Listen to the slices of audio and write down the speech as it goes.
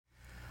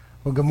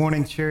Well, good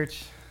morning,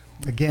 church.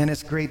 Again,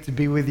 it's great to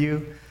be with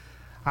you.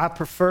 I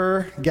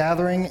prefer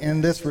gathering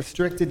in this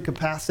restricted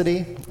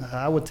capacity.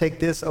 I would take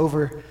this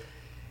over,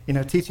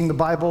 teaching the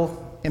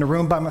Bible in a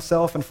room by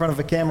myself in front of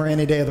a camera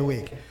any day of the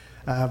week.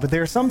 But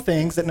there are some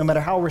things that no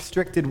matter how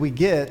restricted we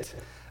get,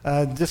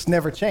 just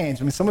never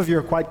change. I mean, some of you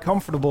are quite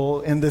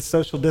comfortable in this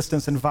social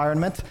distance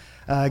environment,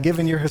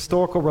 given your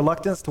historical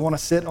reluctance to want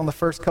to sit on the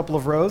first couple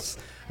of rows.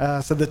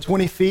 So the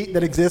 20 feet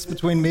that exists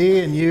between me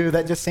and you,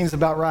 that just seems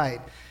about right.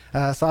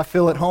 So I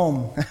feel at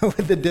home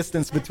with the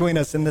distance between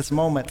us in this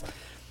moment.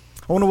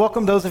 I want to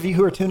welcome those of you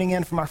who are tuning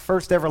in from our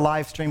first ever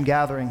live stream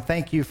gathering.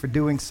 Thank you for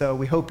doing so.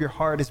 We hope your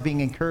heart is being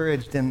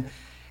encouraged and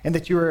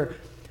that you are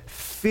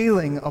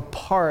feeling a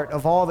part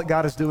of all that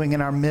God is doing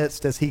in our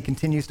midst as He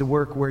continues to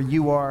work where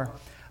you are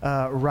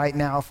right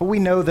now. For we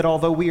know that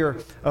although we are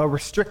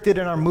restricted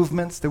in our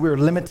movements, that we are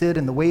limited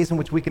in the ways in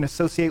which we can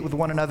associate with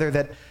one another,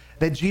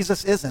 that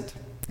Jesus isn't,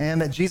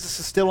 and that Jesus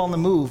is still on the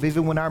move,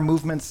 even when our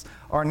movements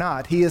are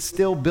not. He is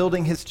still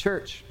building His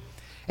church,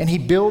 and He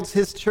builds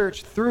His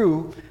church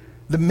through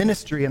the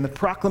ministry and the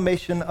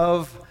proclamation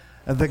of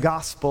the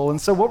gospel.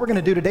 And so what we're going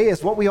to do today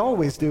is what we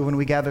always do when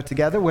we gather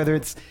together, whether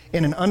it's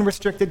in an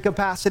unrestricted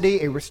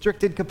capacity, a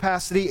restricted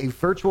capacity, a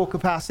virtual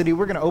capacity.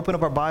 We're going to open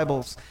up our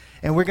Bibles,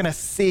 and we're going to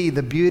see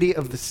the beauty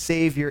of the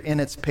Savior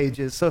in its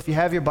pages. So if you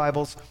have your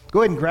Bibles,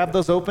 go ahead and grab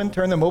those open,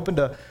 turn them open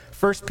to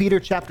 1 Peter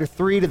chapter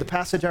 3, to the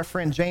passage our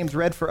friend James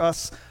read for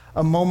us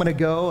a moment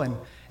ago.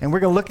 And we're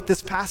going to look at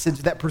this passage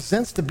that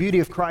presents the beauty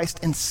of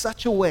Christ in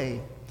such a way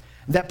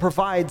that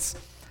provides,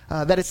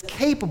 that is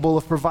capable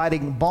of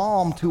providing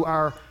balm to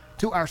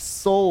our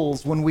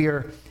souls when we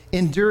are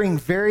enduring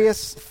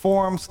various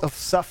forms of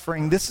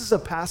suffering. This is a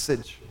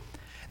passage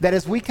that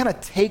as we kind of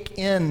take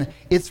in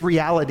its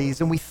realities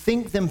and we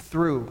think them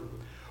through,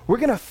 we're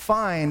going to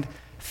find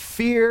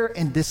fear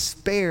and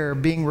despair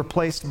being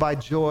replaced by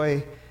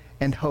joy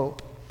and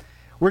hope.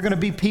 We're going to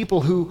be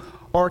people who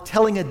are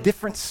telling a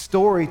different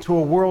story to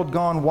a world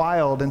gone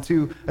wild and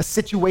to a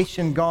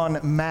situation gone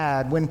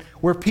mad,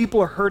 where people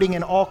are hurting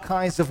in all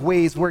kinds of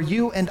ways, where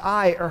you and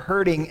I are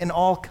hurting in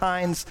all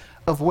kinds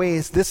of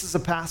ways. This is a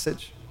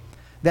passage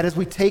that as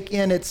we take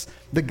in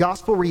the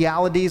gospel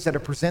realities that are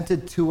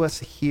presented to us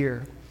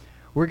here,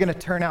 we're going to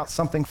turn out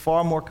something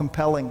far more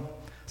compelling,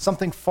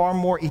 something far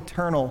more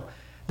eternal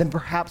than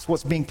perhaps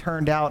what's being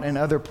turned out in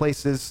other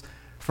places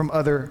from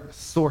other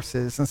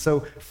sources. And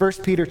so 1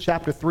 Peter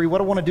chapter 3, what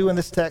I want to do in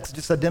this text,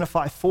 just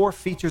identify four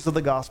features of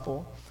the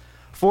gospel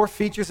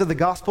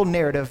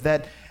narrative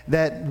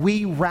that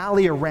we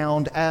rally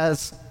around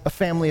as a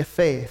family of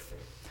faith.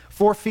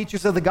 Four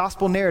features of the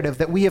gospel narrative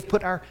that we have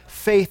put our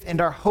faith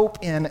and our hope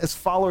in as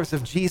followers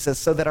of Jesus,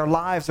 so that our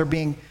lives are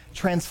being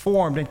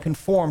transformed and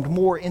conformed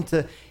more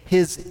into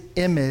His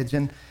image.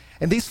 And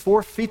these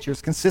four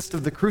features consist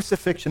of the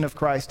crucifixion of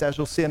Christ, as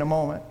you'll see in a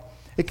moment.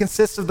 It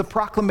consists of the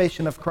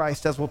proclamation of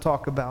Christ, as we'll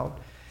talk about.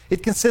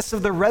 It consists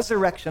of the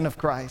resurrection of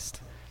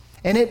Christ.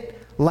 And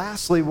it,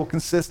 lastly, will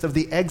consist of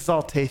the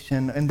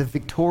exaltation and the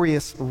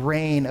victorious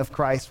reign of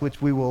Christ, which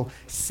we will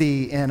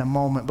see in a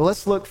moment. But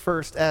let's look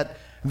first at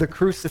the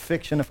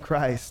crucifixion of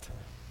Christ.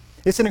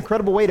 It's an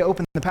incredible way to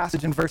open the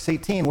passage in verse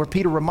 18, where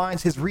Peter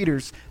reminds his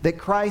readers that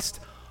Christ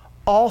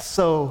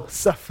also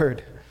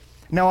suffered.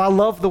 Now, I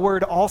love the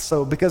word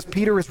also, because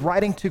Peter is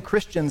writing to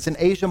Christians in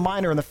Asia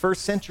Minor in the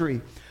first century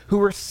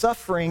who are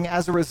suffering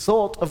as a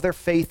result of their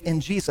faith in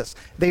Jesus.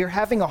 They are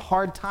having a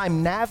hard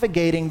time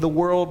navigating the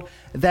world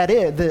that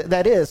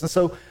is. And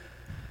so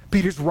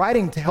Peter's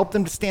writing to help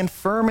them to stand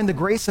firm in the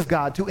grace of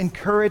God, to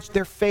encourage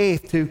their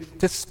faith,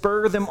 to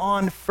spur them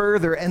on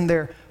further in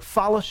their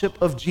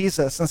fellowship of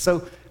Jesus. And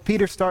so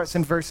Peter starts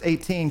in verse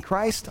 18,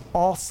 Christ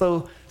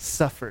also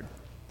suffered.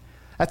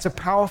 That's a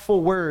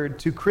powerful word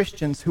to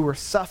Christians who are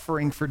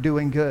suffering for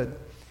doing good.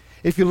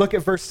 If you look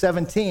at verse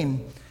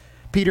 17,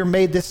 Peter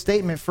made this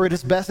statement, for it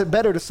is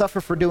better to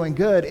suffer for doing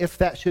good, if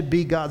that should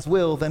be God's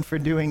will, than for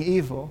doing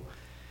evil.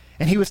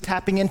 And he was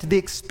tapping into the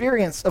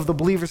experience of the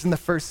believers in the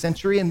first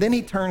century, and then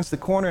he turns the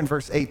corner in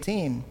verse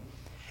 18,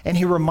 and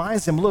he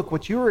reminds them, look,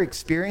 what you are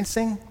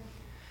experiencing,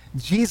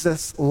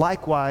 Jesus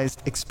likewise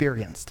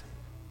experienced.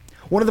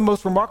 One of the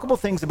most remarkable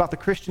things about the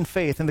Christian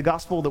faith and the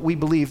gospel that we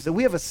believe is that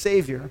we have a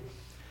Savior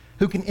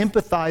who can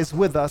empathize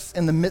with us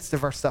in the midst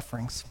of our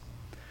sufferings.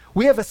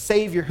 We have a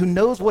Savior who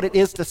knows what it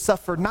is to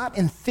suffer, not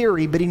in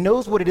theory, but He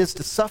knows what it is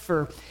to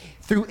suffer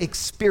through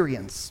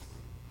experience.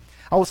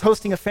 I was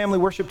hosting a family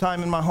worship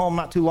time in my home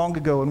not too long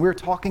ago, and we were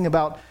talking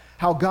about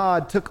how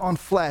God took on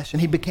flesh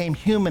and He became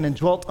human and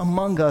dwelt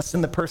among us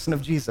in the person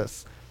of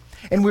Jesus.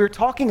 And we were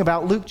talking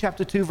about Luke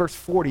chapter 2, verse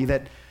 40,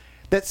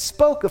 that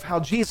spoke of how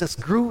Jesus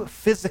grew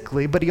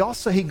physically, but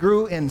he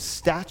grew in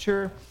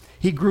stature,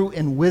 He grew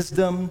in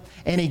wisdom,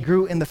 and He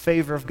grew in the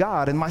favor of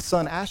God. And my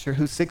son Asher,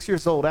 who's 6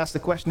 years old, asked the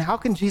question, how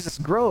can Jesus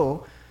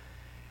grow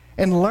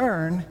and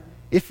learn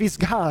if He's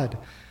God?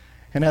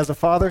 And as a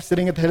father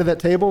sitting at the head of that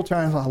table,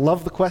 I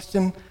love the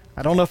question.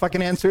 I don't know if I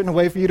can answer it in a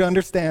way for you to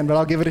understand, but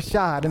I'll give it a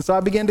shot. And so I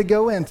began to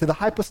go into the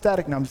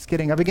hypostatic, no, I'm just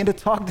kidding. I began to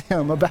talk to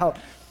him about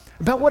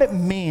what it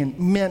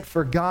meant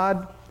for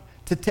God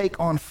to take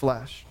on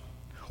flesh,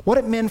 what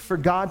it meant for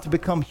God to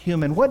become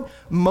human, what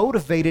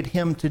motivated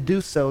him to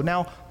do so.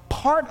 Now,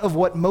 part of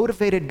what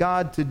motivated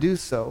God to do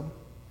so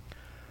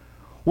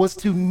was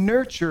to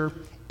nurture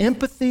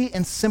empathy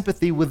and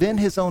sympathy within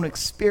his own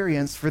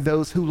experience for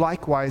those who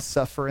likewise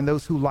suffer and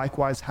those who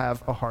likewise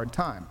have a hard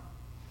time.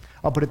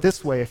 I'll put it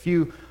this way. If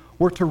you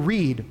were to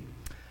read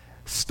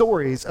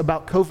stories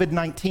about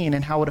COVID-19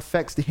 and how it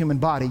affects the human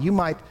body, you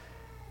might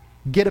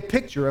get a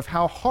picture of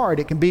how hard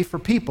it can be for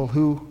people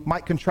who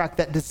might contract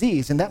that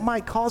disease. And that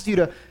might cause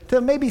you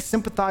to maybe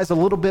sympathize a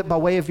little bit by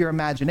way of your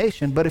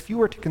imagination. But if you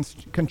were to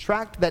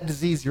contract that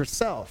disease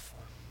yourself,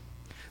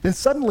 then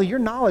suddenly your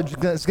knowledge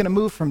is going to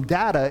move from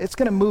data. It's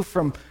going to move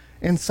from,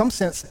 in some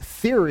sense,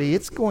 theory.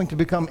 It's going to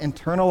become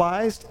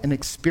internalized and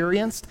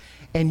experienced.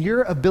 And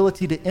your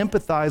ability to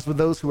empathize with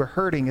those who are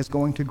hurting is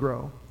going to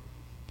grow.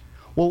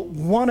 Well,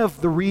 one of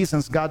the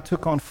reasons God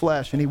took on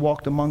flesh and he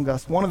walked among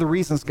us, one of the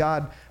reasons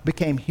God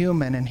became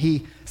human and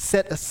he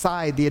set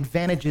aside the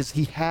advantages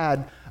he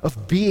had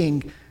of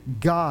being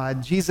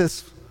God,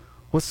 Jesus,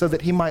 was so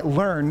that he might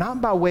learn, not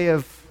by way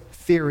of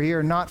theory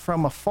or not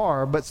from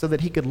afar, but so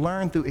that he could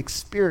learn through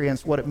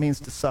experience what it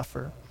means to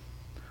suffer,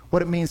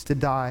 what it means to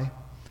die,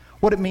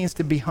 what it means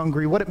to be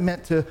hungry, what it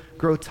meant to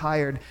grow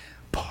tired.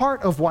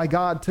 Part of why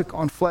God took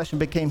on flesh and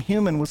became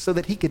human was so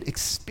that he could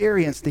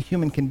experience the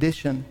human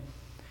condition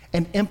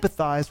and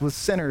empathize with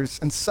sinners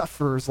and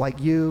sufferers like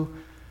you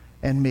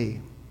and me.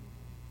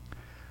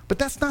 But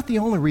that's not the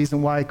only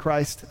reason why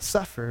Christ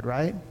suffered,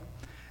 right?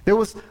 There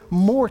was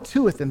more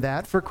to it than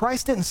that, for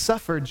Christ didn't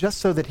suffer just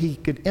so that he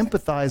could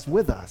empathize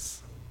with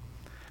us.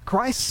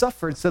 Christ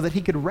suffered so that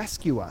he could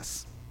rescue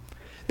us.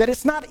 That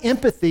it's not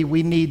empathy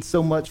we need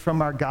so much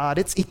from our God,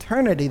 it's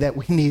eternity that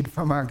we need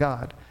from our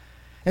God.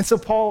 And so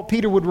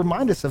Peter would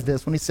remind us of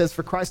this when he says,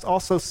 for Christ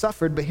also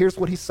suffered, but here's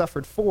what he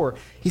suffered for.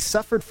 He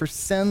suffered for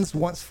sins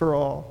once for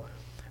all,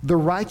 the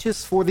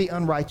righteous for the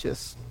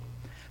unrighteous,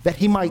 that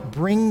he might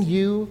bring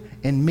you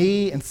and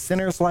me and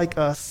sinners like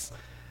us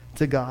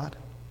to God.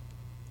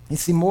 You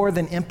see, more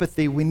than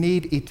empathy, we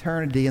need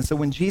eternity. And so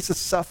when Jesus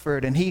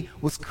suffered and he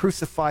was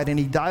crucified and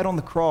he died on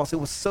the cross, it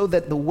was so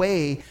that the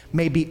way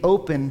may be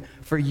open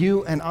for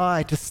you and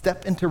I to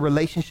step into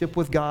relationship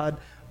with God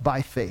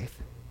by faith.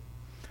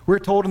 We're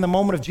told in the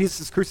moment of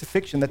Jesus'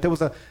 crucifixion that there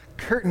was a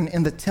curtain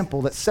in the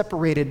temple that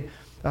separated,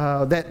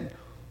 that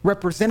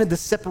represented the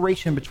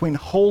separation between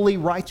holy,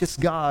 righteous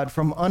God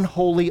from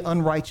unholy,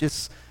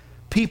 unrighteous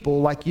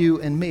people like you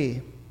and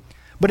me.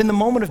 But in the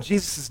moment of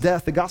Jesus'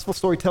 death, the gospel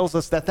story tells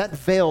us that that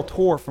veil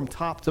tore from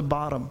top to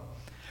bottom,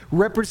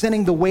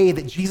 representing the way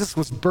that Jesus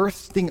was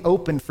bursting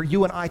open for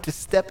you and I to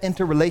step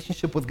into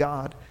relationship with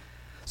God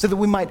so that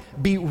we might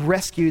be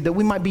rescued, that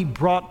we might be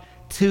brought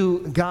to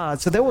God.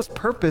 So there was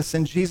purpose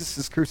in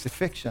Jesus'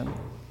 crucifixion.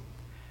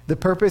 The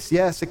purpose,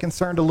 yes, it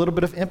concerned a little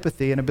bit of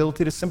empathy and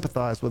ability to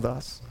sympathize with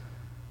us.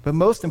 But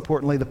most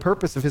importantly, the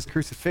purpose of his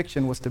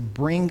crucifixion was to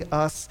bring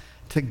us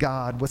to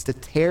God, was to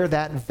tear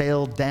that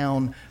veil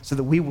down so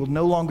that we will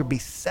no longer be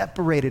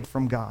separated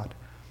from God,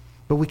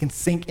 but we can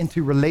sink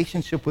into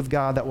relationship with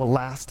God that will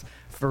last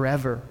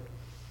forever.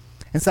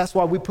 And so that's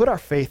why we put our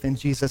faith in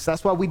Jesus.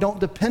 That's why we don't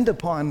depend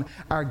upon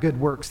our good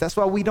works. That's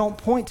why we don't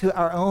point to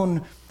our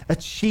own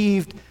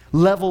achieved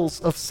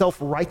levels of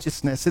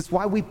self-righteousness. It's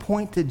why we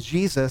point to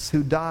Jesus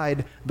who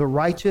died the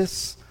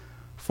righteous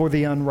for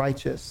the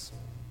unrighteous.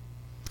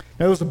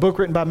 Now, there was a book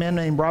written by a man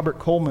named Robert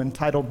Coleman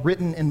titled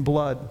Written in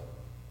Blood.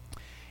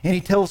 And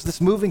he tells this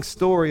moving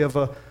story of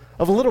a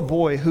little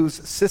boy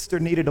whose sister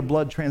needed a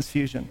blood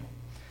transfusion.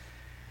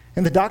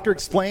 And the doctor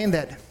explained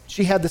that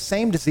she had the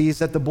same disease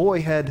that the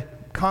boy had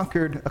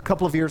conquered a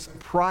couple of years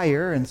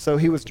prior, and so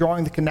he was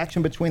drawing the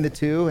connection between the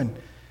two and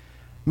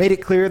made it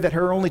clear that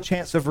her only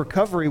chance of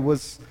recovery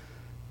was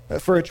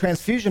for a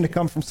transfusion to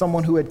come from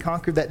someone who had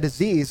conquered that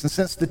disease. And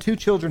since the two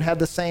children had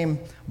the same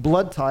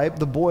blood type,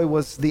 the boy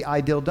was the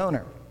ideal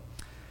donor.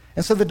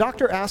 And so the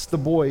doctor asked the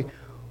boy,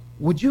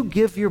 "Would you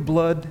give your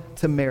blood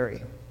to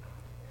Mary?"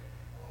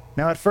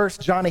 Now at first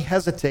Johnny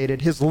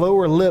hesitated. His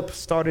lower lip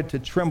started to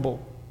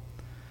tremble.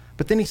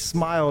 But then he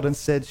smiled and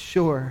said,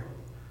 "Sure,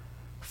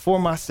 for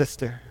my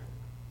sister."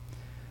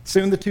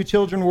 Soon the two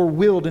children were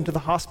wheeled into the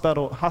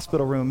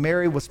hospital room.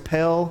 Mary was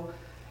pale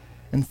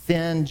and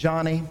thin,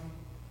 Johnny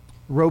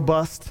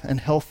robust and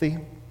healthy.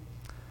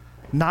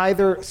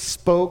 Neither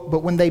spoke,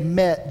 but when they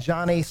met,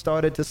 Johnny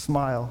started to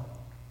smile.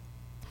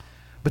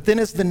 But then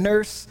as the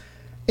nurse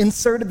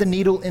inserted the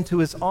needle into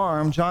his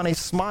arm, Johnny's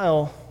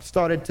smile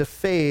started to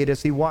fade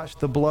as he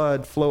watched the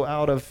blood flow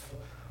out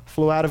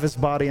of his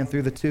body and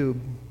through the tube.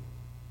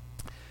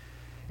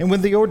 And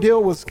when the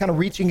ordeal was kind of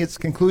reaching its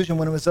conclusion,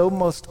 when it was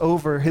almost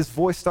over, his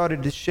voice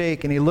started to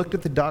shake, and he looked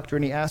at the doctor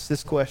and he asked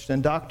this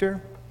question,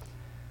 "Doctor,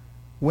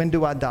 when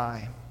do I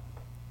die?"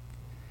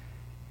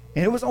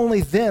 And it was only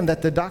then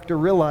that the doctor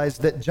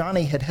realized that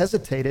Johnny had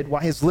hesitated,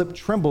 why his lip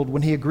trembled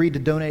when he agreed to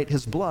donate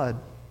his blood.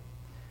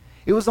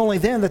 It was only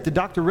then that the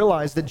doctor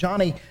realized that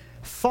Johnny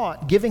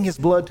thought giving his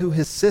blood to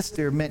his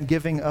sister meant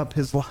giving up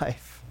his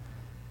life.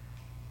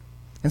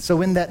 And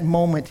so in that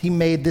moment, he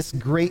made this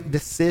great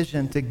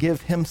decision to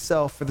give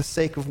himself for the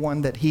sake of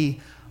one that he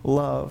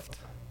loved.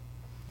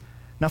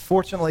 Now,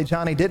 fortunately,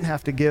 Johnny didn't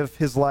have to give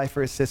his life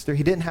for his sister.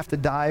 He didn't have to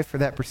die for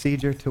that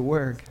procedure to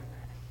work.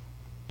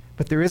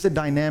 But there is a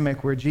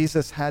dynamic where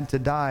Jesus had to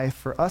die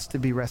for us to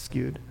be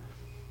rescued,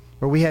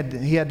 where he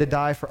had to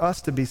die for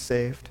us to be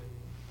saved.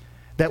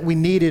 That we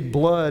needed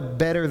blood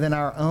better than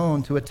our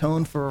own to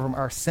atone for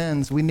our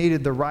sins. We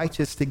needed the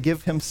righteous to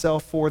give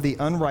himself for the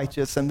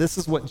unrighteous. And this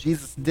is what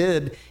Jesus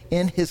did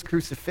in his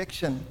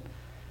crucifixion.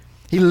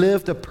 He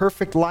lived a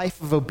perfect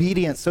life of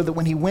obedience so that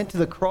when he went to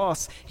the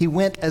cross, he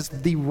went as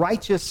the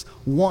righteous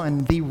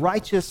one, the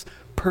righteous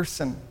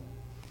person.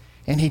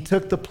 And he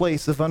took the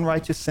place of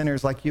unrighteous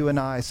sinners like you and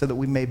I so that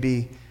we may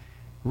be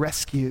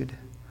rescued,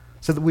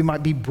 so that we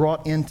might be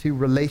brought into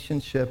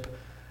relationship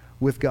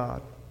with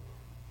God.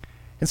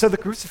 And so the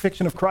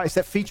crucifixion of Christ,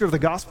 that feature of the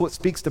gospel, it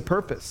speaks to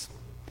purpose.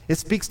 It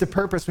speaks to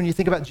purpose when you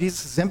think about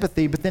Jesus'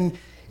 empathy, but then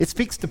it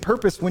speaks to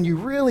purpose when you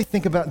really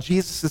think about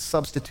Jesus'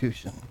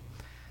 substitution,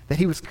 that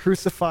he was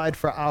crucified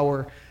for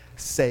our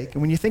sake.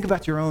 And when you think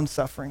about your own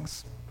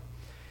sufferings,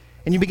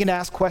 and you begin to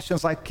ask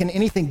questions like, can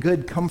anything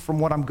good come from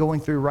what I'm going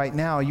through right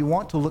now? You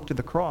want to look to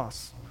the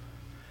cross.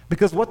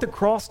 Because what the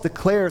cross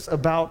declares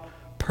about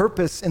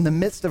purpose in the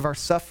midst of our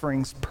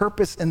sufferings,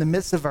 purpose in the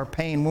midst of our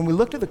pain, when we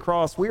look to the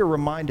cross, we are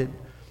reminded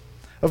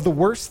of the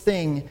worst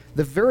thing,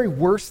 the very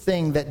worst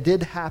thing that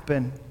did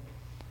happen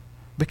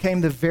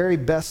became the very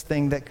best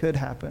thing that could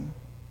happen.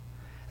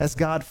 As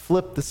God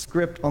flipped the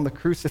script on the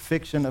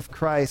crucifixion of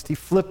Christ, he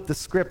flipped the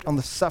script on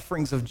the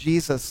sufferings of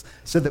Jesus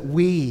so that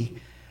we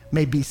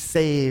may be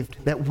saved,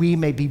 that we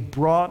may be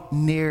brought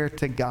near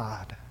to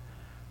God.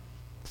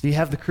 So you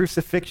have the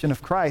crucifixion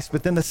of Christ,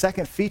 but then the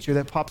second feature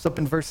that pops up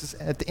in verses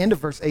at the end of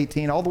verse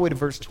 18 all the way to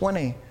verse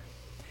 20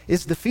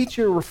 is the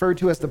feature referred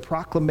to as the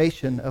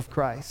proclamation of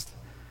Christ.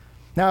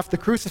 Now, if the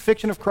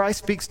crucifixion of Christ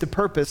speaks to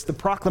purpose, the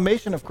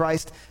proclamation of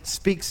Christ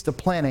speaks to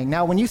planning.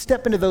 Now, when you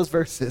step into those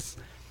verses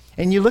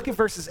and you look at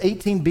verses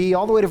 18b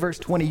all the way to verse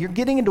 20, you're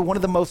getting into one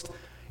of the most,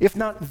 if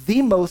not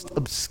the most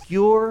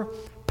obscure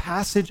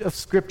passage of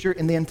Scripture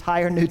in the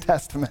entire New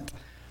Testament.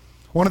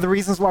 One of the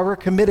reasons why we're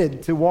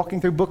committed to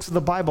walking through books of the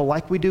Bible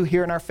like we do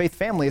here in our faith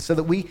family is so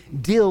that we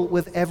deal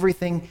with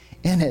everything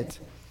in it.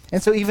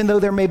 And so even though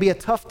there may be a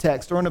tough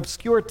text or an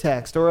obscure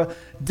text or a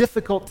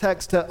difficult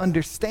text to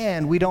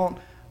understand, we don't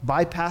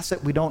bypass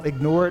it, we don't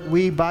ignore it,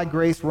 we by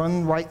grace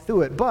run right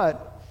through it.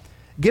 But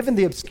given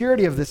the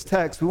obscurity of this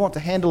text, we want to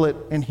handle it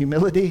in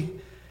humility.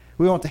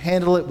 We want to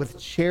handle it with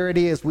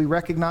charity as we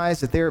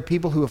recognize that there are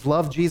people who have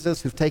loved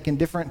Jesus, who've taken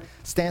different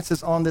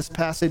stances on this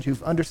passage,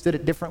 who've understood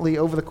it differently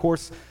over the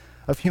course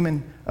of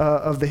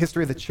the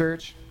history of the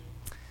church.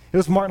 It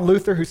was Martin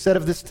Luther who said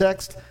of this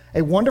text,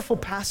 "A wonderful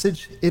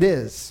passage it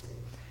is,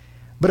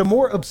 but a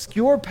more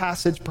obscure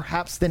passage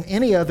perhaps than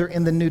any other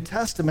in the New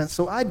Testament,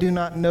 so I do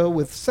not know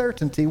with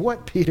certainty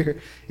what Peter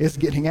is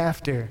getting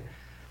after."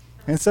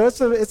 And so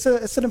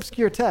it's an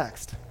obscure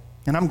text.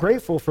 And I'm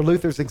grateful for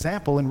Luther's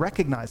example in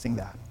recognizing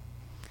that.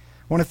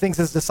 One of the things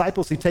as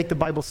disciples who take the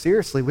Bible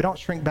seriously, we don't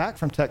shrink back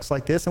from texts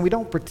like this, and we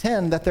don't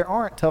pretend that there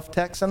aren't tough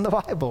texts in the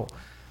Bible.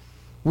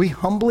 We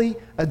humbly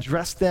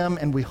address them,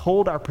 and we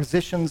hold our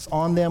positions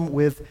on them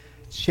with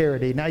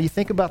charity. Now, you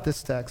think about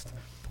this text.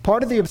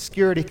 Part of the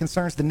obscurity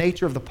concerns the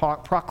nature of the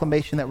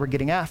proclamation that we're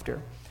getting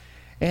after.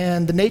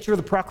 And the nature of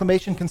the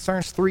proclamation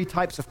concerns three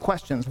types of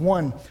questions.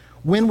 One,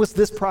 when was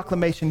this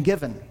proclamation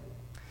given?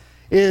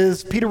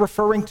 Is Peter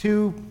referring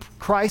to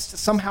Christ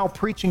somehow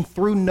preaching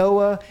through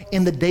Noah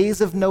in the days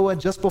of Noah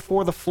just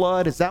before the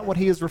flood? Is that what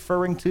he is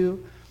referring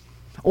to?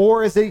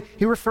 Or is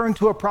he referring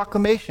to a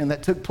proclamation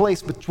that took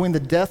place between the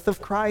death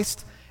of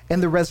Christ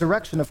and the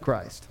resurrection of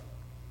Christ?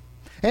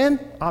 And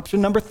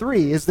option number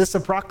three, is this a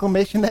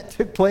proclamation that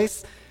took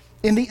place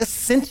in the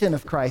ascension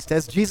of Christ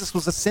as Jesus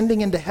was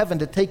ascending into heaven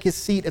to take his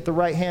seat at the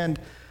right hand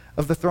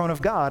of the throne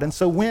of God? And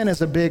so when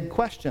is a big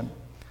question.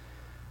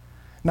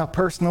 Now,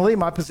 personally,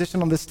 my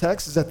position on this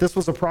text is that this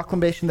was a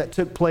proclamation that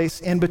took place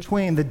in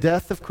between the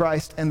death of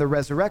Christ and the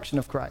resurrection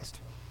of Christ.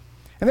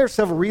 And there are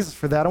several reasons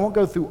for that. I won't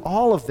go through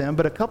all of them,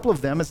 but a couple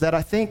of them is that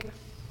I think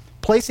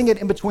placing it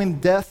in between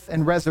death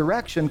and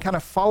resurrection kind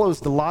of follows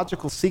the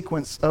logical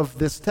sequence of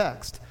this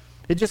text.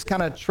 It just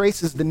kind of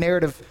traces the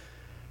narrative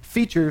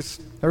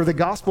features or the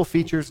gospel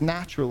features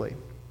naturally.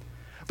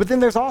 But then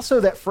there's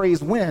also that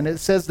phrase when. It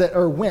says that,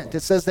 or went.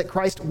 It says that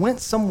Christ went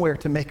somewhere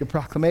to make a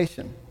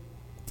proclamation.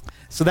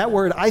 So that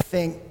word, I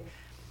think,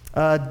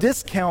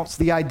 discounts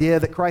the idea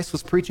that Christ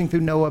was preaching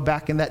through Noah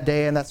back in that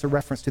day, and that's a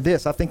reference to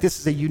this. I think this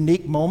is a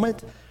unique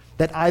moment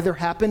that either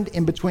happened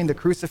in between the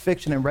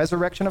crucifixion and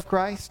resurrection of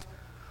Christ,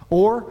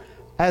 or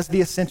as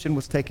the ascension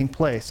was taking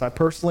place. I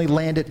personally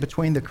land it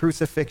between the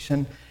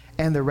crucifixion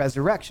and the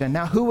resurrection.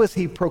 Now, who was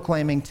he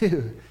proclaiming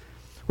to?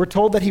 We're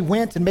told that he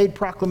went and made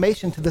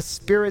proclamation to the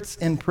spirits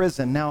in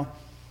prison. Now,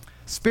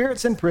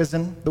 spirits in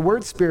prison, the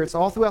word spirits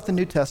all throughout the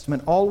New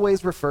Testament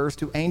always refers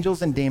to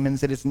angels and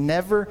demons. It is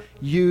never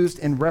used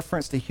in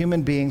reference to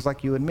human beings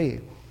like you and me.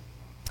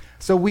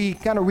 So we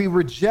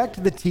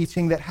reject the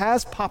teaching that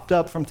has popped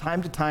up from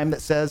time to time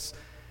that says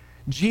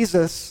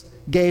Jesus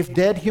gave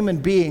dead human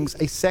beings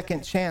a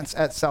second chance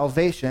at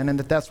salvation, and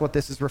that's what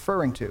this is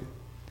referring to.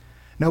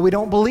 No, we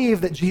don't believe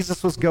that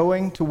Jesus was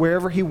going to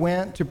wherever he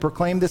went to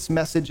proclaim this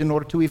message in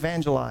order to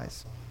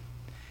evangelize.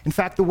 In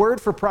fact, the word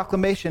for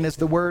proclamation is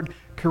the word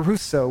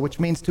kerusso, which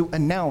means to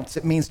announce.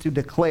 It means to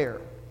declare.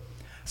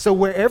 So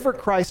wherever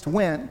Christ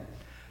went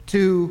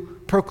to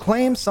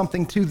proclaim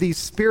something to these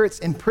spirits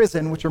in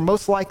prison, which are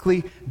most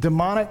likely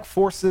demonic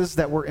forces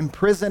that were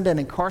imprisoned and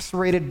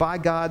incarcerated by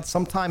God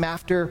sometime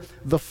after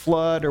the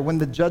flood or when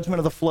the judgment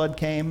of the flood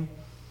came.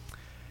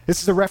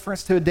 This is a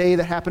reference to a day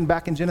that happened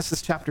back in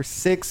Genesis chapter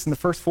 6 in the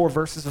first 4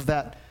 verses of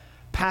that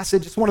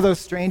passage. It's one of those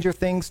Stranger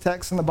Things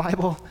texts in the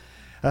Bible.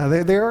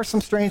 There are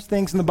some strange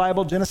things in the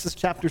Bible. Genesis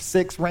chapter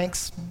 6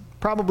 ranks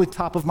probably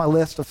top of my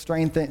list of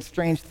strange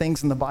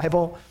things in the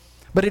Bible.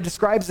 But it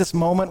describes this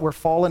moment where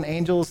fallen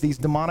angels, these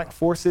demonic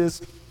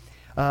forces,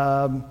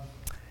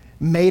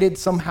 mated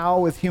somehow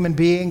with human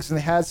beings, and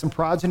they had some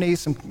progeny,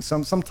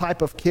 some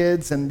type of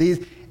kids, and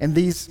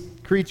these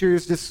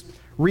creatures just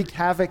wreaked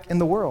havoc in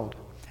the world.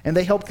 And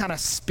they helped kind of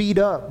speed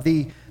up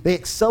they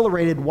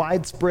accelerated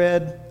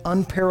widespread,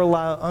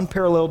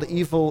 unparalleled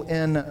evil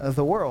in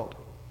the world.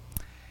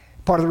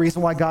 Part of the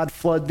reason why God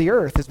flooded the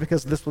earth is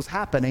because this was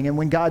happening. And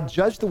when God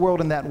judged the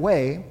world in that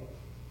way,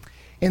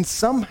 and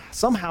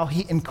somehow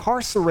he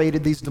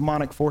incarcerated these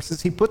demonic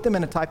forces. He put them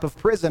in a type of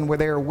prison where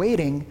they are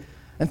waiting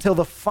until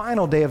the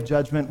final day of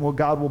judgment, where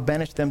God will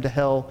banish them to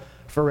hell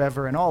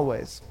forever and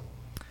always.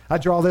 I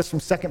draw this from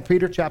 2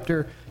 Peter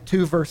chapter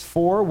 2, verse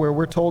 4, where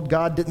we're told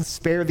God didn't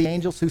spare the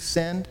angels who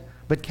sinned,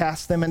 but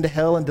cast them into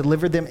hell and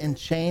delivered them in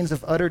chains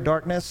of utter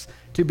darkness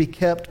to be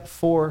kept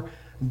for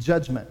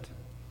judgment.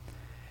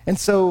 And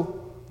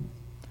so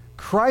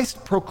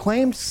Christ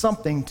proclaimed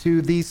something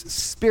to these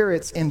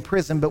spirits in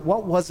prison, but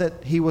what was it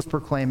he was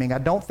proclaiming? I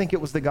don't think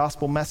it was the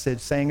gospel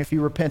message saying if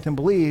you repent and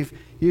believe,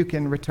 you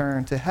can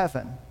return to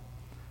heaven.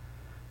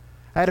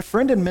 I had a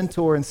friend and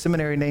mentor in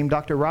seminary named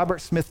Dr. Robert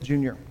Smith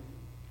Jr.,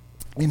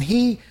 and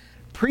he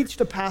preached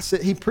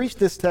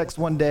this text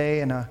one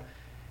day in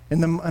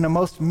a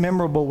most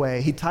memorable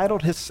way. He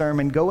titled his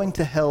sermon, "Going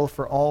to Hell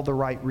for All the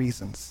Right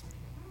Reasons."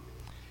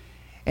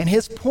 And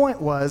his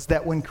point was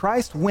that when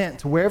Christ went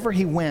to wherever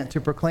he went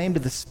to proclaim to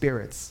the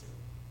spirits,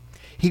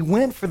 he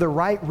went for the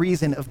right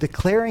reason of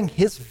declaring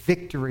his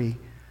victory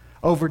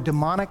over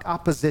demonic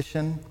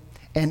opposition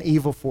and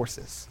evil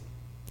forces.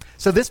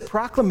 So this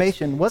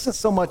proclamation wasn't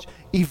so much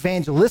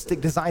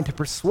evangelistic, designed to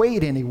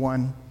persuade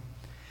anyone.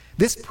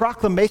 This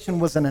proclamation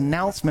was an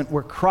announcement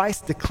where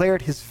Christ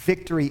declared his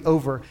victory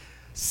over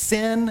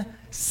sin,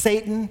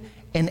 Satan,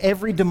 and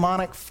every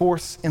demonic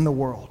force in the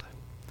world.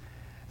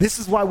 This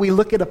is why we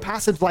look at a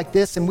passage like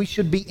this and we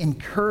should be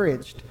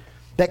encouraged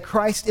that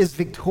Christ is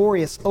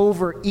victorious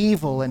over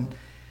evil and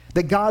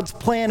that God's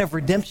plan of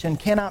redemption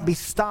cannot be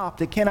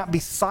stopped. It cannot be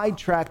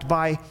sidetracked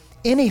by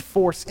any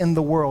force in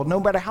the world. No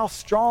matter how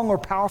strong or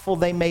powerful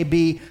they may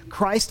be,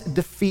 Christ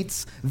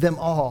defeats them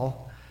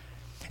all.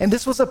 And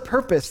this was a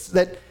purpose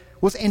that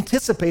was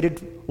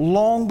anticipated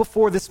long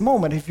before this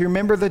moment. If you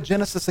remember the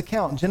Genesis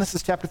account,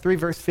 Genesis chapter 3,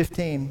 verse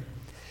 15.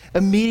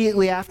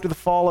 Immediately after the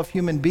fall of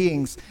human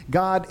beings,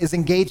 God is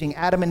engaging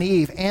Adam and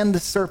Eve and the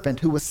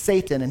serpent, who was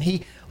Satan, and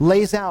he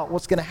lays out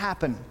what's going to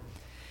happen.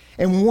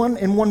 And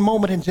in one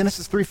moment in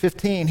Genesis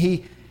 3:15,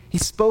 he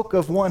spoke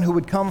of one who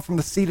would come from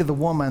the seed of the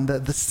woman,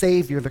 the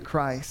Savior, the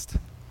Christ.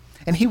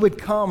 And he would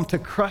come to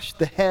crush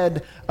the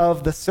head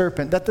of the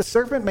serpent, that the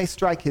serpent may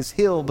strike his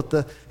heel, but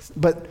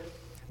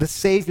the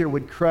Savior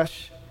would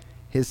crush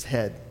his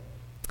head.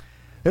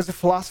 There's a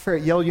philosopher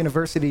at Yale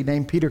University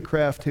named Peter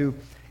Kreeft who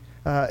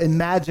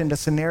imagined a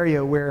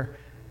scenario where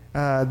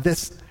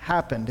this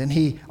happened, and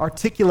he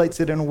articulates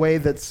it in a way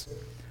that's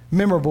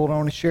memorable, and I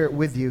want to share it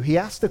with you. He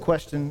asks the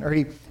question, or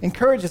he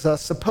encourages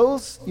us,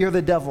 suppose you're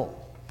the devil.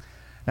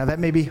 Now that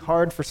may be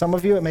hard for some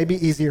of you, it may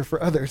be easier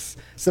for others.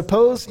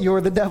 Suppose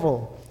you're the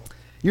devil.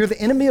 You're the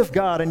enemy of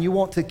God and you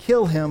want to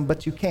kill him,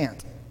 but you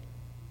can't.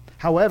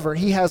 However,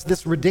 he has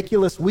this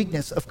ridiculous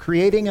weakness of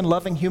creating and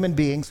loving human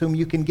beings whom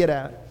you can get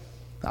at.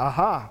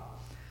 Aha!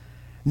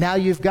 Now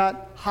you've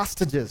got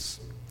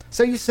hostages.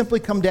 So you simply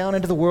come down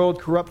into the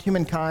world, corrupt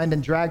humankind,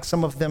 and drag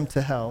some of them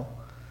to hell.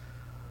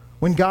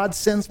 When God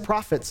sends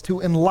prophets to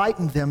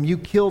enlighten them, you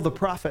kill the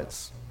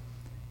prophets.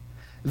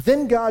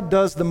 Then God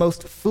does the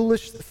most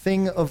foolish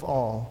thing of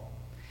all.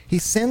 He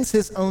sends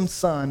his own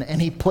son,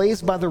 and he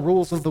plays by the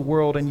rules of the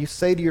world, and you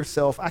say to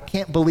yourself, I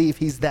can't believe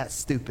he's that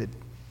stupid.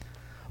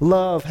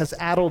 Love has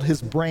addled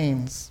his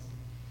brains.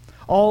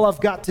 All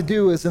I've got to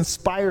do is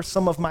inspire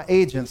some of my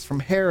agents, from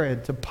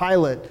Herod to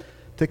Pilate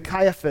to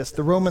Caiaphas,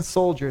 the Roman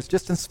soldiers,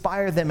 just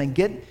inspire them and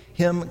get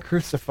him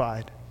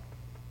crucified.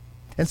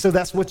 And so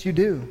that's what you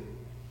do.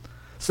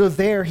 So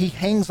there he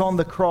hangs on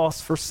the cross,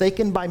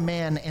 forsaken by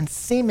man and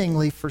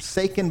seemingly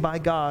forsaken by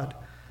God,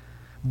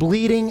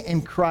 bleeding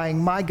and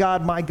crying, my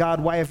God,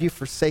 why have you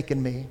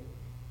forsaken me?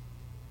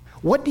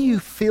 What do you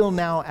feel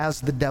now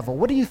as the devil?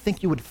 What do you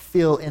think you would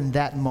feel in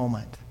that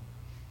moment?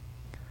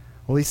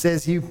 Well, he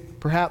says you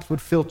perhaps would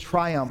feel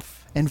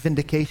triumph and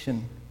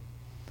vindication.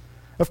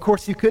 Of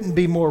course, you couldn't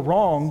be more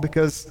wrong,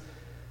 because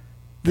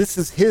this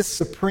is his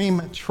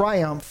supreme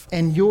triumph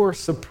and your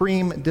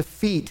supreme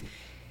defeat.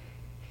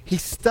 He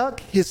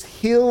stuck his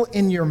heel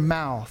in your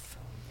mouth.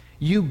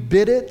 You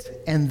bit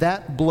it, and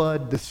that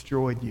blood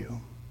destroyed you.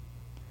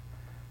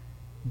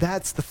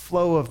 That's the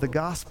flow of the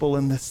gospel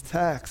in this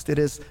text. It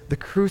is the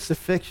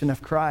crucifixion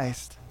of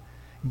Christ,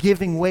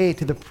 giving way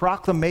to the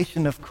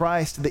proclamation of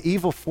Christ to the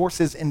evil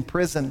forces in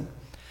prison,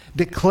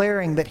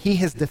 declaring that he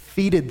has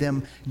defeated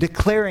them,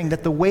 declaring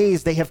that the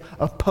ways they have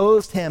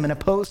opposed him and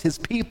opposed his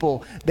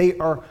people, they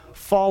are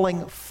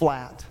falling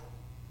flat.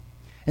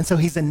 And so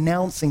he's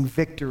announcing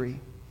victory,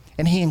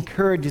 and he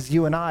encourages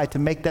you and I to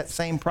make that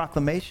same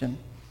proclamation.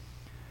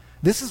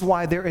 This is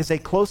why there is a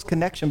close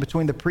connection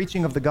between the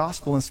preaching of the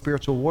gospel and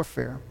spiritual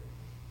warfare.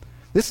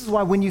 This is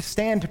why when you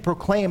stand to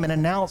proclaim and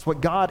announce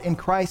what God in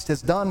Christ has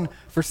done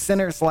for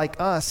sinners like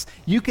us,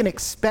 you can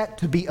expect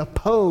to be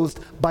opposed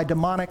by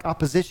demonic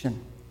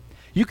opposition.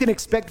 You can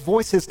expect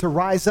voices to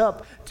rise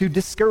up to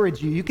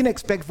discourage you. You can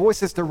expect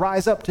voices to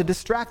rise up to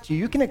distract you.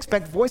 You can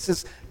expect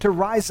voices to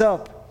rise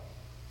up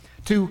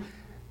to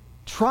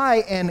try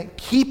and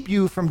keep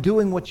you from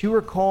doing what you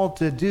are called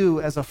to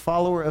do as a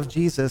follower of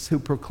Jesus who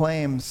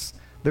proclaims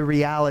the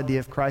reality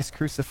of Christ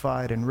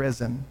crucified and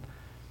risen.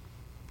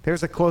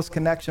 There's a close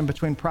connection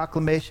between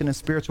proclamation and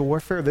spiritual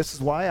warfare. This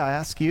is why I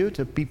ask you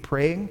to be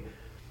praying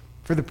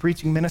for the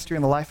preaching ministry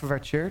in the life of our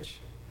church.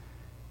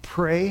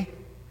 Pray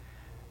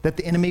that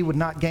the enemy would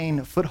not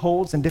gain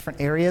footholds in different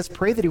areas.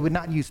 Pray that he would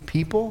not use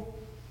people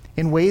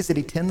in ways that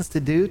he tends to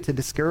do to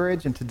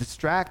discourage and to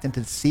distract and to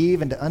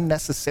deceive and to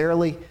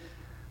unnecessarily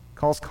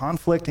cause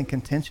conflict and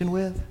contention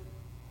with.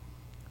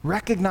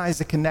 Recognize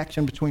the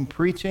connection between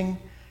preaching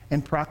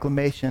and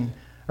proclamation,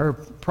 or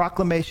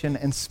proclamation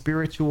and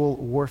spiritual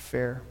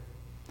warfare.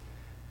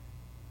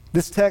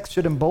 This text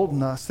should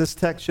embolden us. This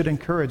text should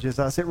encourage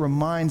us. It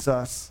reminds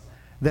us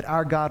that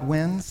our God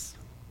wins,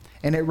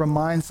 and it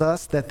reminds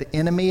us that the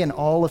enemy and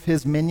all of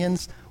his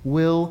minions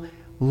will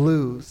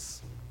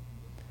lose.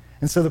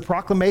 And so the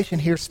proclamation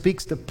here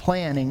speaks to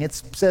planning. It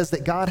says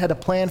that God had a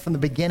plan from the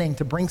beginning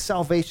to bring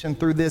salvation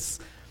through this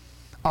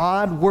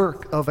odd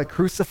work of a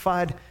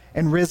crucified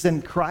and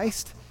risen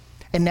Christ.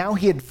 And now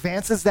he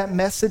advances that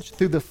message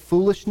through the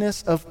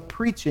foolishness of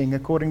preaching,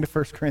 according to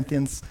 1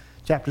 Corinthians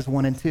chapters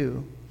 1 and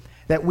 2.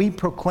 That we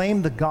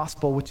proclaim the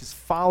gospel, which is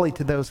folly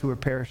to those who are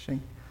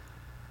perishing.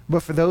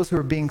 But for those who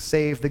are being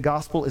saved, the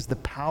gospel is the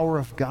power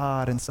of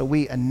God. And so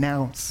we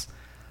announce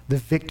the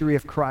victory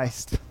of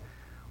Christ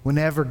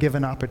whenever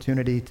given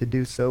opportunity to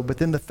do so. But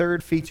then the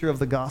third feature of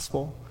the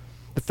gospel,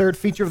 the third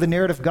feature of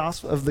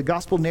the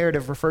gospel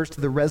narrative refers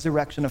to the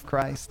resurrection of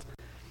Christ.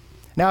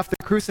 Now, if the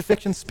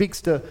crucifixion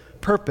speaks to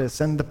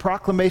purpose and the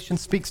proclamation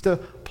speaks to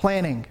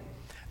planning,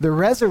 the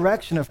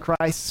resurrection of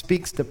Christ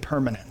speaks to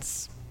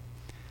permanence.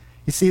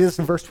 You see this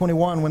in verse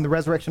 21 when the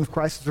resurrection of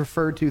Christ is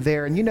referred to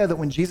there. And you know that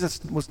when Jesus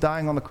was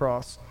dying on the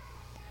cross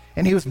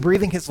and he was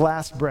breathing his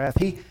last breath,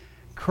 he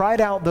cried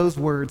out those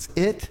words,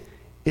 "It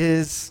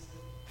is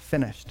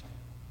finished."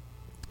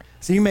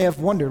 So you may have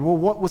wondered, well,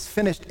 what was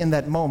finished in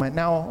that moment?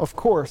 Now, of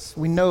course,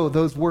 we know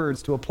those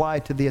words to apply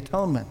to the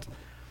atonement,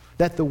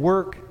 that the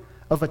work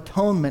of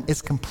atonement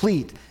is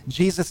complete.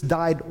 Jesus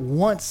died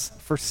once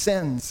for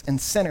sins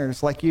and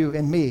sinners like you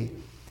and me,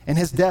 and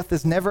his death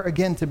is never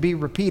again to be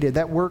repeated.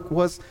 That work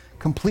was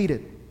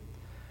completed.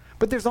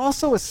 But there's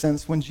also a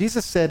sense when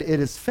Jesus said it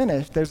is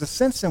finished, there's a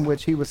sense in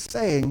which he was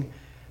saying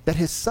that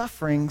his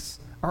sufferings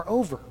are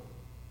over.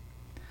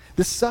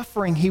 The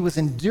suffering he was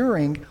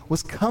enduring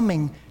was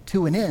coming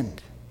to an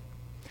end.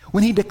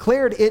 When he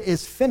declared it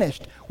is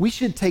finished, we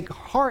should take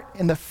heart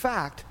in the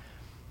fact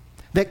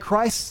that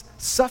Christ's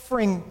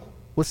suffering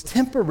was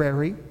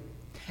temporary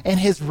and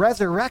his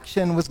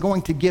resurrection was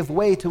going to give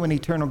way to an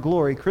eternal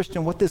glory.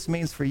 Christian, what this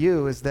means for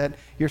you is that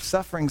your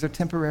sufferings are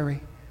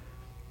temporary.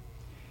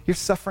 Your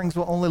sufferings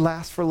will only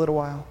last for a little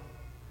while.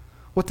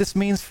 What this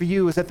means for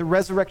you is that the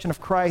resurrection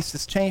of Christ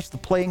has changed the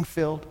playing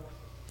field,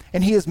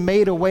 and he has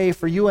made a way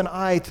for you and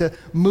I to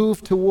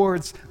move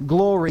towards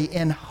glory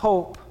and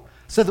hope,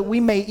 so that we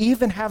may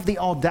even have the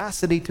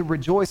audacity to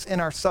rejoice in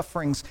our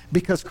sufferings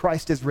because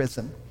Christ is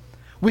risen.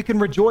 We can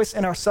rejoice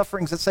in our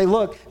sufferings and say,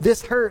 look,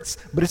 this hurts,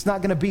 but it's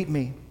not going to beat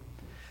me.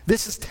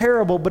 This is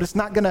terrible, but it's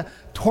not going to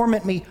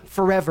torment me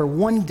forever.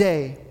 One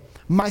day,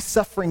 my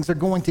sufferings are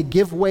going to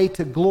give way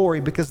to glory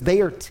because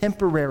they are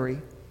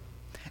temporary.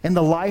 And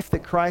the life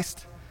that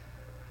Christ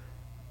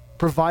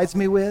provides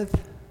me with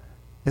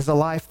is a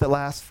life that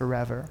lasts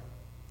forever.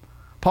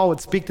 Paul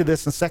would speak to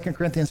this in 2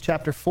 Corinthians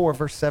chapter 4,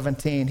 verse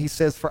 17. He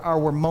says, for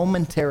our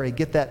momentary,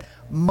 get that,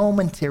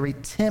 momentary,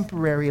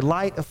 temporary,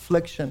 light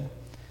affliction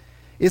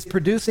is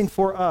producing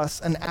for us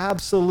an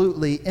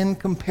absolutely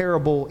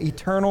incomparable,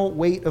 eternal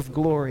weight of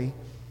glory.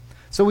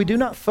 So we do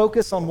not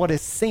focus on what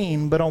is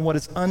seen, but on what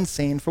is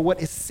unseen. For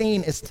what is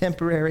seen is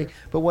temporary,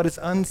 but what is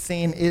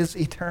unseen is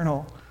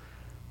eternal.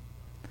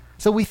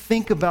 So we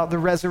think about the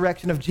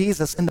resurrection of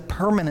Jesus and the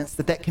permanence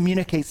that that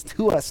communicates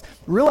to us.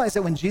 Realize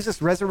that when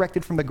Jesus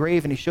resurrected from the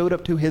grave and he showed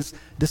up to his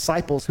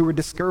disciples who were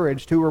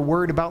discouraged, who were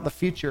worried about the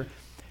future,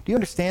 do you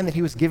understand that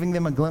he was giving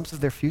them a glimpse of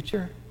their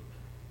future?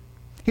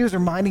 He was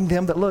reminding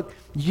them that, look,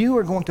 you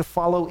are going to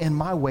follow in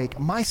my wake.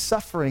 My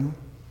suffering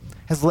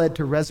has led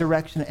to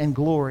resurrection and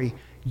glory.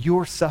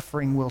 Your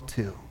suffering will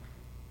too.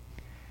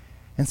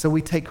 And so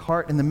we take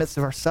heart in the midst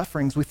of our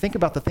sufferings. We think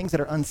about the things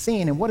that are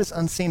unseen, and what is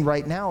unseen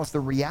right now is the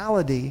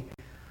reality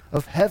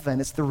of heaven.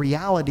 It's the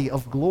reality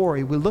of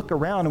glory. We look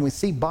around and we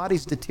see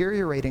bodies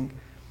deteriorating.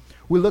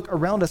 We look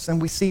around us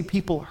and we see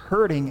people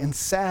hurting and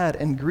sad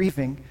and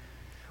grieving.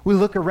 We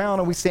look around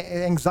and we see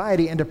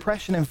anxiety and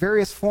depression and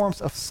various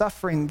forms of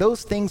suffering.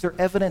 Those things are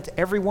evident to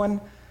everyone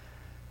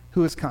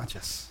who is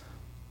conscious.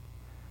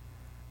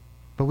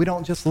 But we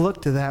don't just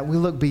look to that. We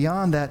look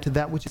beyond that to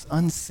that which is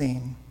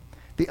unseen.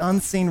 The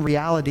unseen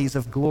realities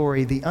of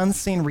glory, the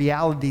unseen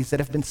realities that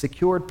have been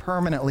secured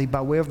permanently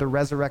by way of the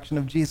resurrection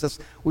of Jesus.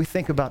 We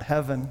think about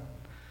heaven.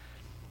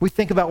 We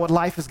think about what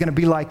life is going to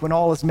be like when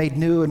all is made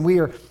new and we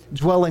are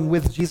dwelling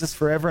with Jesus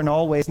forever and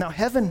always. Now,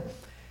 heaven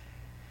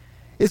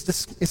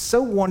is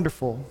so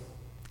wonderful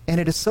and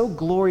it is so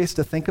glorious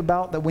to think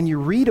about that when you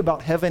read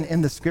about heaven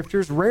in the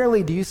scriptures,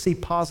 rarely do you see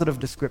positive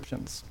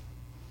descriptions.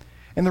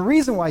 And the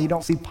reason why you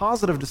don't see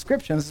positive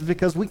descriptions is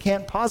because we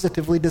can't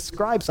positively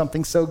describe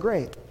something so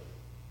great.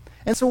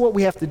 And so what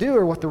we have to do,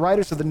 or what the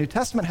writers of the New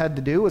Testament had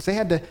to do, was they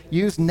had to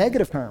use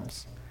negative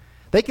terms.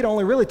 They could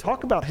only really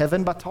talk about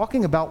heaven by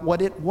talking about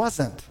what it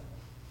wasn't.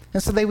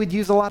 And so they would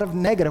use a lot of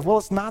negative. Well,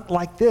 it's not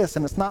like this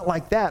and it's not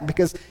like that,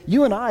 because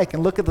you and I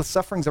can look at the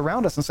sufferings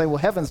around us and say, well,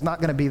 heaven's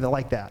not going to be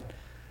like that.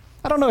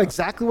 I don't know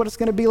exactly what it's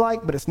going to be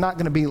like, but it's not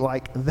going to be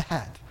like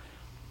that.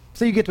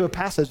 So you get to a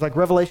passage like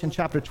Revelation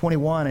chapter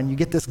 21, and you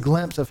get this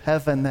glimpse of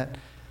heaven that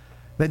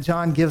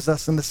John gives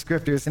us in the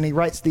scriptures, and he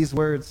writes these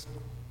words.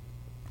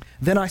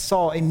 Then I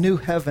saw a new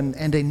heaven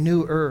and a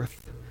new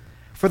earth.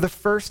 For the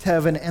first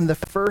heaven and the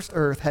first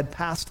earth had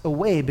passed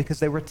away because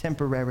they were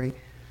temporary.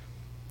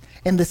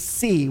 And the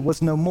sea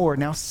was no more.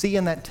 Now, sea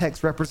in that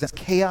text represents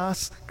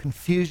chaos,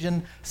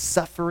 confusion,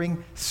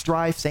 suffering,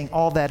 strife, saying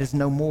all that is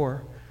no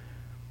more.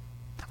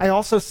 I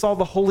also saw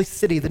the holy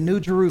city, the new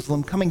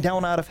Jerusalem, coming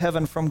down out of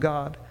heaven from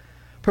God,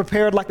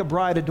 prepared like a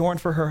bride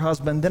adorned for her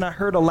husband. Then I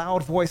heard a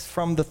loud voice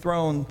from the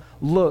throne.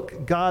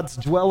 Look, God's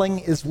dwelling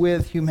is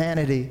with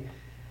humanity,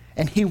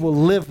 and he will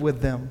live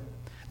with them.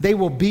 They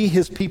will be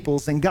his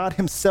peoples, and God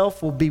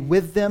himself will be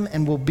with them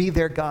and will be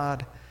their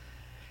God.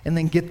 And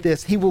then get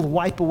this, he will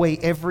wipe away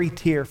every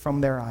tear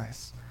from their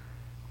eyes.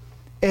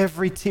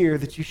 Every tear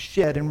that you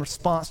shed in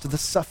response to the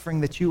suffering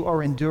that you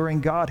are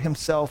enduring, God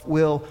himself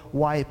will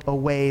wipe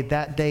away.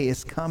 That day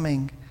is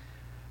coming.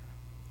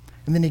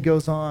 And then he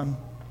goes on.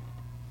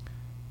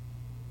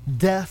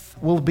 Death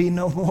will be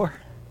no more.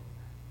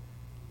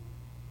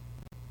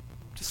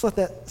 Just let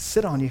that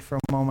sit on you for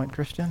a moment,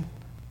 Christian.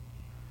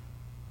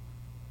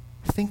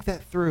 Think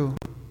that through.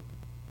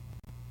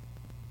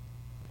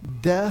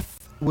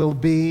 Death will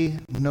be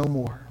no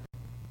more.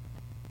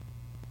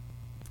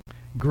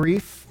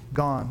 Grief,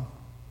 gone.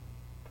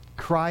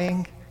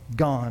 Crying,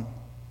 gone.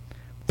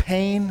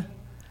 Pain,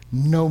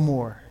 no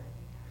more.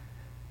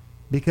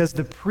 Because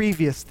the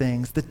previous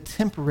things, the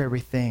temporary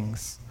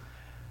things,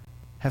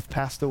 have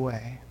passed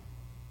away.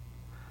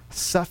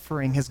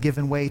 Suffering has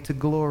given way to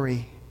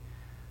glory.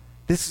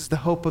 This is the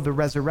hope of the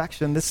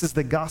resurrection. This is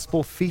the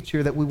gospel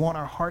feature that we want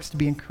our hearts to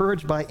be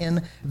encouraged by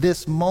in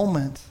this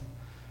moment.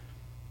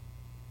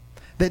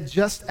 That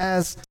just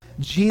as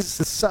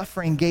Jesus'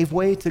 suffering gave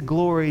way to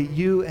glory,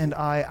 you and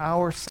I,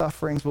 our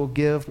sufferings will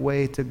give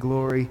way to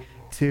glory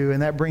too.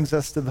 And that brings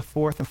us to the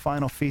fourth and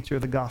final feature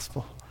of the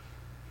gospel.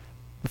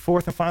 The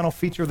fourth and final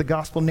feature of the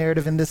gospel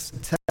narrative in this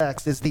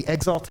text is the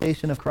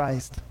exaltation of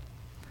Christ.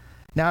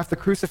 Now, if the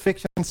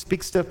crucifixion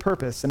speaks to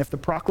purpose, and if the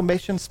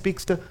proclamation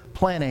speaks to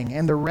planning,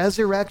 and the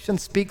resurrection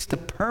speaks to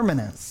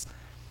permanence,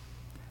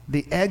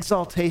 the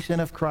exaltation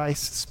of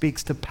Christ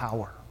speaks to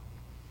power.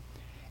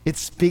 It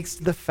speaks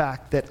to the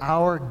fact that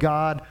our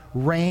God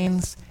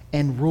reigns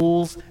and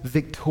rules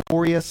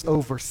victorious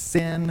over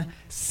sin,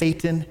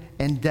 Satan,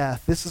 and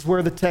death. This is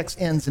where the text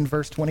ends in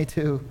verse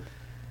 22.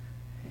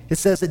 It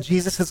says that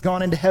Jesus has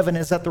gone into heaven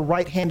and is at the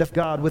right hand of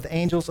God with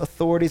angels,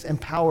 authorities, and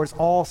powers,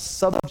 all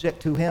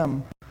subject to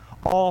him,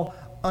 all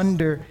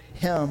under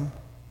him.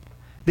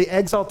 The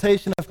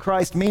exaltation of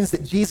Christ means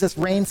that Jesus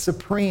reigns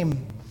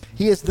supreme.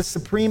 He is the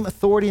supreme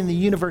authority in the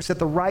universe at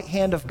the right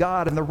hand of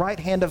God, and the right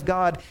hand of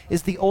God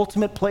is the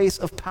ultimate place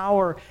of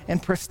power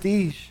and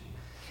prestige.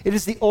 It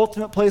is the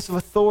ultimate place of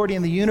authority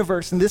in the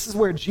universe, and this is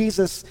where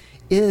Jesus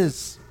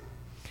is.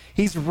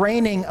 He's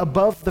reigning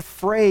above the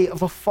fray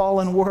of a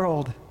fallen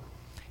world.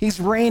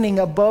 He's reigning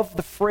above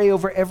the fray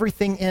over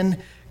everything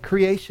in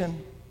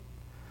creation.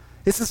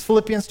 This is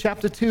Philippians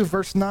chapter 2,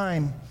 verse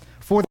 9.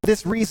 For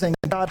this reason,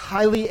 God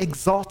highly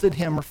exalted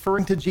him,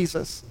 referring to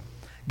Jesus.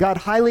 God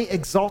highly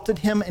exalted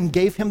him and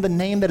gave him the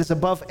name that is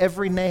above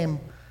every name,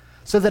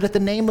 so that at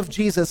the name of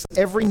Jesus,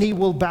 every knee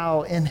will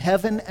bow in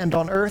heaven and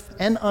on earth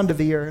and under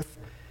the earth,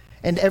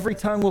 and every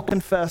tongue will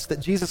confess that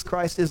Jesus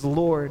Christ is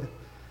Lord,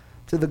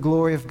 to the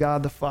glory of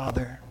God the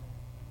Father.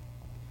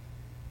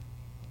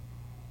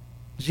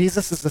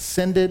 Jesus is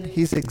ascended,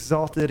 he's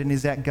exalted, and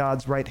he's at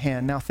God's right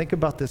hand. Now think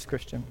about this,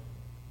 Christian.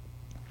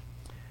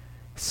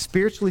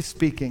 Spiritually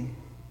speaking,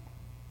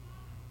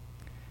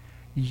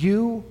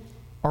 you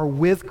are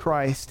with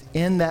Christ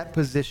in that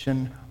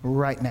position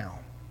right now.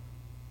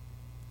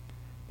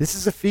 This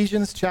is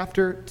Ephesians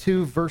chapter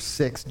 2, verse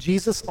 6.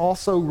 Jesus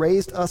also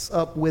raised us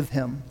up with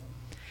him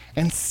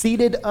and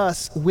seated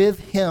us with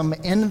him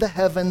in the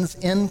heavens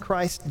in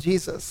Christ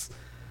Jesus,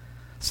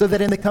 so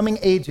that in the coming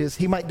ages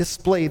he might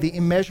display the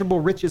immeasurable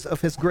riches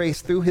of his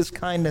grace through his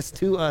kindness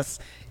to us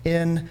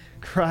in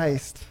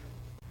Christ.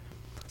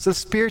 So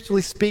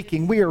spiritually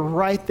speaking, we are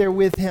right there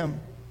with him.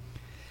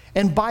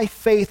 And by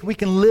faith, we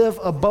can live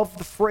above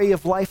the fray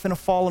of life in a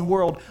fallen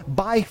world.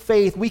 By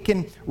faith, we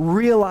can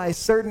realize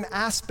certain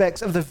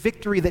aspects of the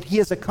victory that he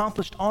has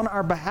accomplished on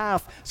our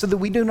behalf, so that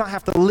we do not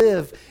have to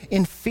live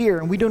in fear,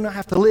 and we do not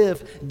have to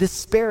live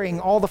despairing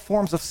all the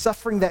forms of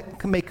suffering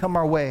that may come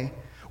our way.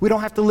 We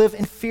don't have to live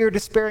in fear,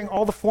 despairing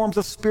all the forms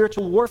of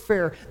spiritual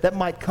warfare that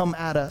might come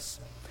at us.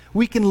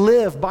 We can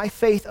live by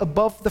faith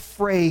above the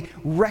fray,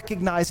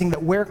 recognizing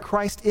that where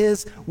Christ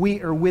is,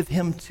 we are with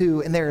him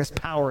too, and there is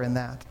power in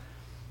that.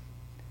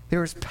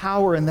 There is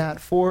power in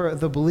that for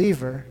the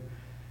believer.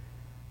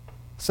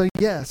 So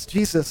yes,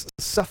 Jesus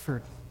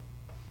suffered.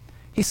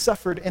 He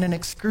suffered in an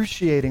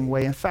excruciating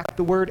way. In fact,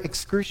 the word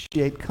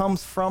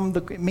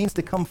excruciate it means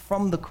to come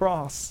from the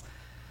cross.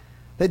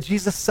 That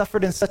Jesus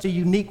suffered in such a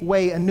unique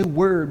way, a new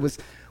word was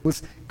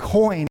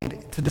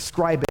coined to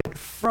describe it.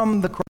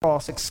 From the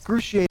cross,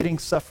 excruciating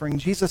suffering.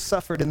 Jesus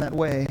suffered in that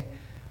way.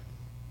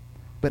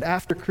 But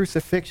after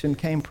crucifixion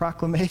came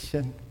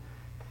proclamation.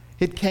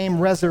 It came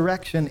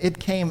resurrection. It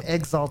came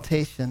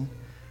exaltation.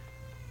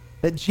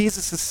 That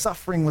Jesus'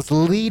 suffering was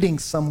leading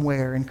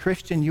somewhere. And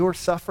Christian, your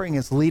suffering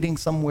is leading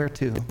somewhere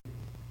too.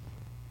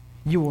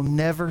 You will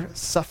never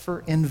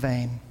suffer in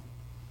vain.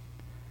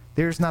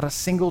 There's not a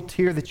single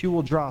tear that you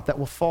will drop that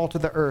will fall to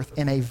the earth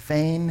in a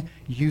vain,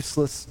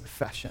 useless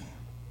fashion.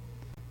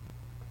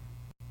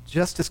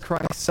 Just as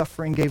Christ's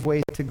suffering gave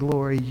way to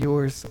glory,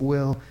 yours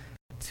will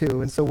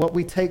too. And so what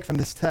we take from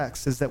this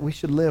text is that we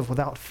should live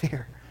without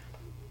fear.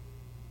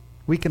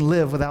 We can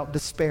live without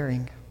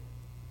despairing.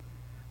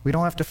 We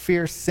don't have to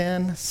fear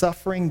sin,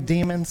 suffering,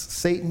 demons,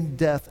 Satan,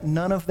 death.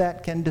 None of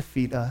that can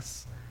defeat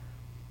us.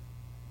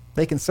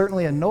 They can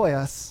certainly annoy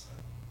us,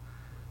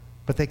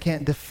 but they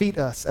can't defeat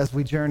us as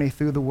we journey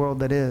through the world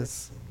that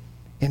is,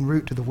 en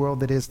route to the world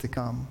that is to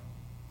come.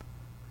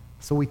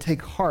 So we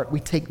take heart,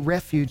 we take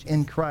refuge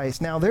in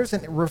Christ. Now there's a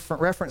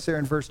reference there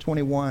in verse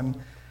 21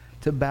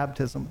 to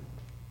baptism.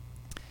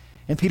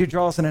 And Peter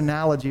draws an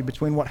analogy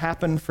between what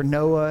happened for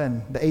Noah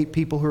and the 8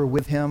 people who were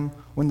with him.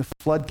 When the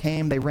flood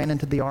came, they ran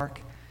into the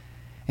ark,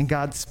 and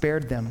God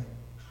spared them.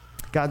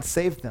 God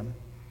saved them.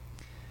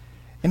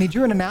 And he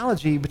drew an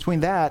analogy between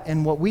that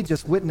and what we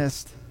just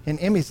witnessed in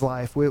Emmy's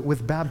life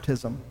with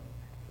baptism.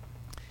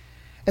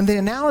 And the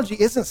analogy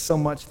isn't so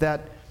much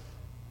that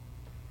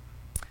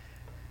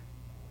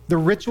the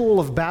ritual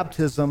of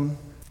baptism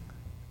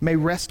may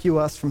rescue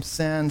us from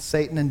sin,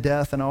 Satan, and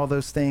death, and all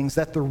those things,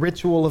 that the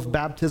ritual of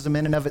baptism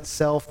in and of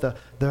itself,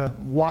 the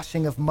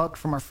washing of muck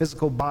from our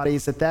physical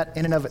bodies, that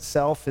in and of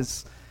itself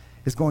is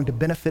going to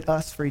benefit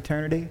us for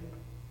eternity.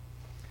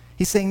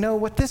 He's saying, no,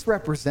 what this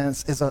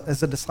represents is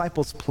a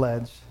disciple's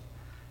pledge.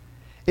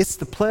 It's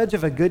the pledge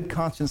of a good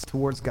conscience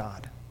towards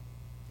God.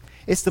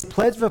 It's the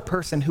pledge of a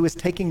person who is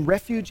taking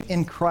refuge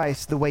in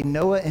Christ the way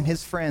Noah and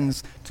his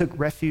friends took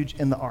refuge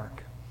in the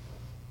ark.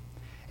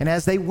 And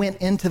as they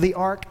went into the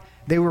ark,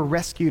 they were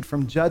rescued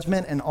from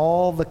judgment and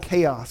all the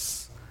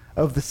chaos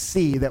of the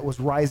sea that was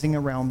rising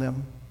around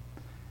them.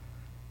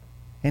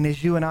 And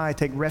as you and I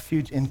take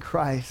refuge in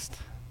Christ,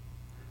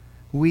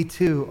 we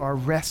too are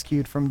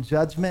rescued from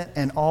judgment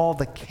and all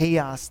the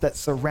chaos that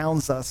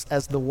surrounds us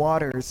as the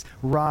waters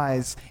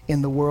rise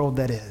in the world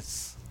that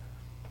is.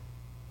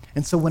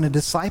 And so when a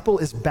disciple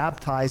is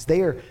baptized,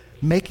 they are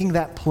making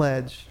that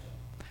pledge.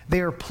 They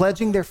are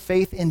pledging their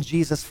faith in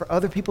Jesus for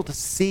other people to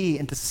see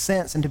and to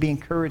sense and to be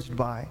encouraged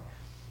by.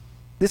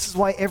 This is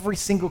why every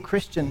single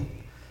Christian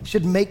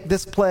should make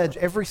this pledge.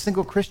 Every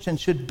single Christian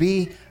should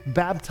be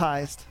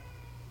baptized,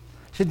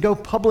 should go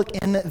public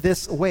in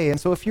this way. And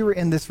so if you were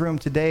in this room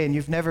today and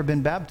you've never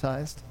been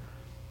baptized,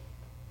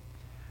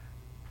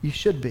 you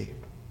should be.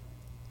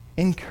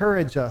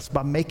 Encourage us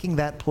by making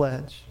that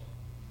pledge.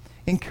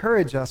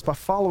 Encourage us by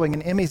following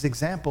in Emmy's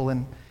example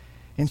and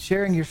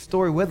sharing your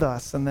story with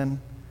us, and then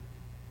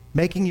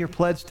making your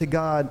pledge to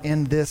God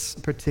in this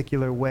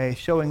particular way,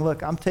 showing,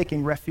 look, I'm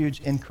taking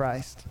refuge in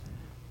Christ.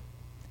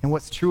 And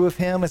what's true of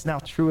him is now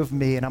true of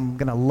me, and I'm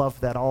going to love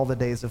that all the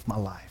days of my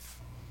life.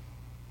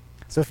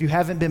 So if you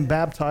haven't been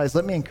baptized,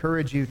 let me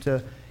encourage you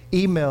to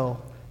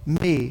email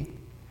me,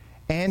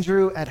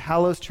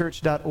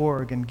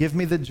 andrew@hallowschurch.org, and give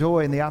me the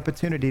joy and the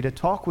opportunity to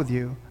talk with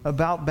you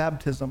about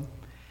baptism.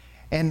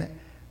 And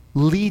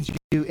lead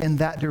you in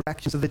that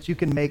direction so that you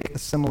can make a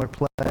similar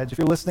pledge. If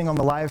you're listening on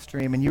the live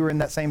stream and you were in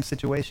that same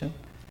situation,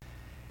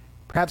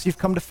 perhaps you've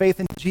come to faith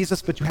in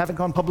Jesus, but you haven't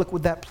gone public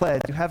with that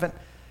pledge. You haven't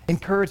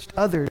encouraged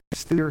others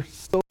through your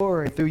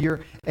story, through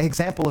your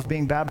example of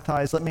being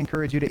baptized. Let me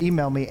encourage you to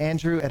email me,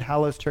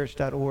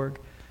 andrew@hallowschurch.org.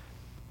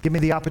 Give me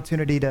the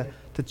opportunity to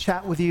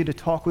chat with you, to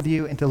talk with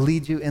you, and to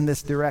lead you in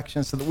this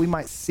direction so that we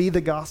might see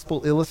the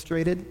gospel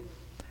illustrated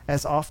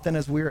as often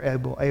as we're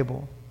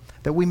able,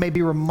 that we may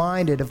be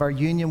reminded of our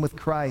union with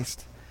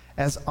Christ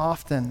as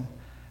often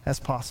as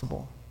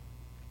possible.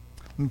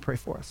 Let me pray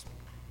for us.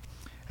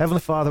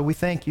 Heavenly Father, we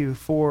thank you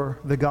for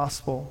the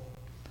gospel.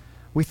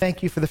 We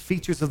thank you for the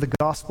features of the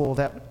gospel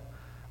that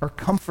are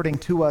comforting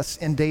to us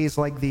in days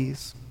like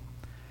these.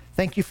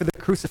 Thank you for the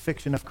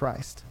crucifixion of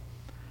Christ.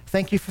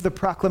 Thank you for the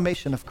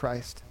proclamation of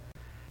Christ.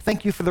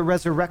 Thank you for the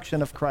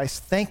resurrection of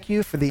Christ. Thank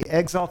you for the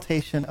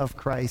exaltation of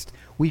Christ.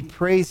 We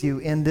praise you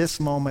in this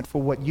moment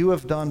for what you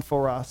have done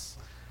for us.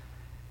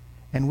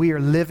 And we are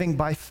living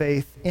by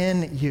faith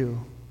in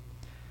you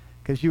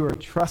because you are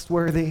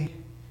trustworthy,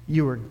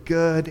 you are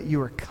good,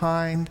 you are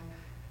kind,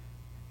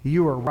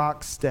 you are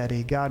rock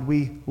steady. God,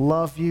 we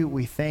love you,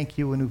 we thank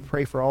you, and we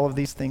pray for all of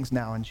these things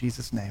now in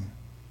Jesus' name.